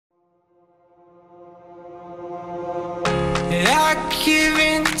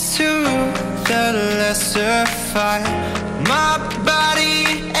classified. My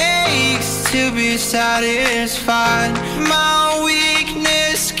body aches to be satisfied. My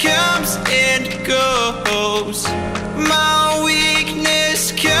weakness comes and goes. My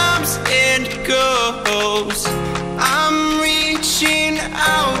weakness comes and goes. I'm reaching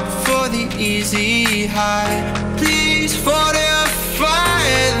out for the easy high. Please fortify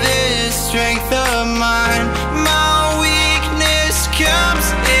this strength of mine. My weakness comes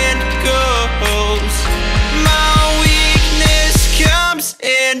and goes. My weakness comes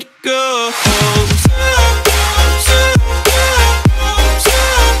and goes.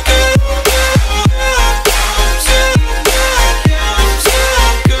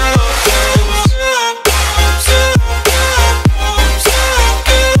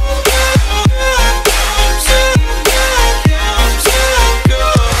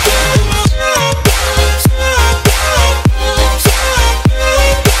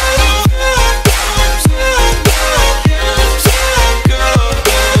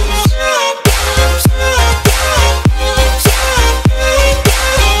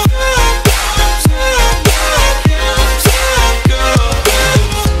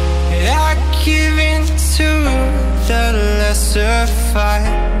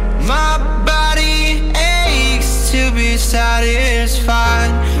 My body aches to be satisfied.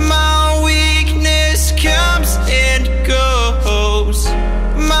 My weakness comes and goes.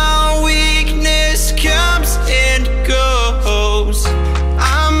 My weakness comes and goes.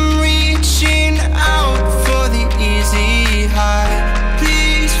 I'm reaching out for the easy high.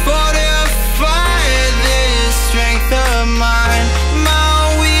 Please fortify this strength of mine.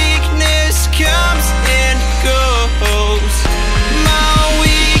 My weakness comes and goes.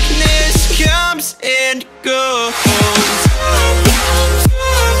 And go.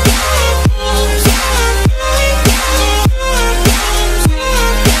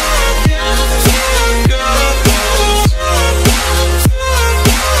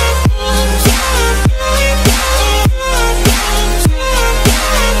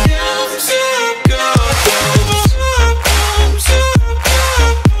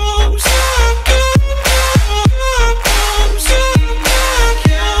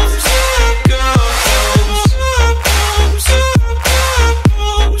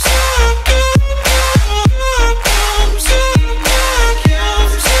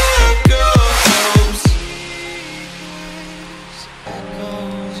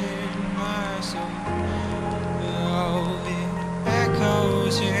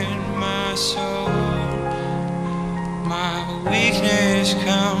 Weakness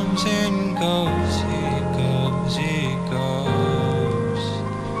comes and goes, it goes, it goes.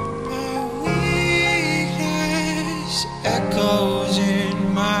 My weakness echoes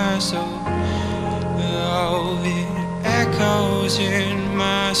in my soul. Oh, it echoes in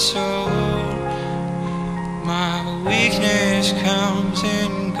my soul. My weakness comes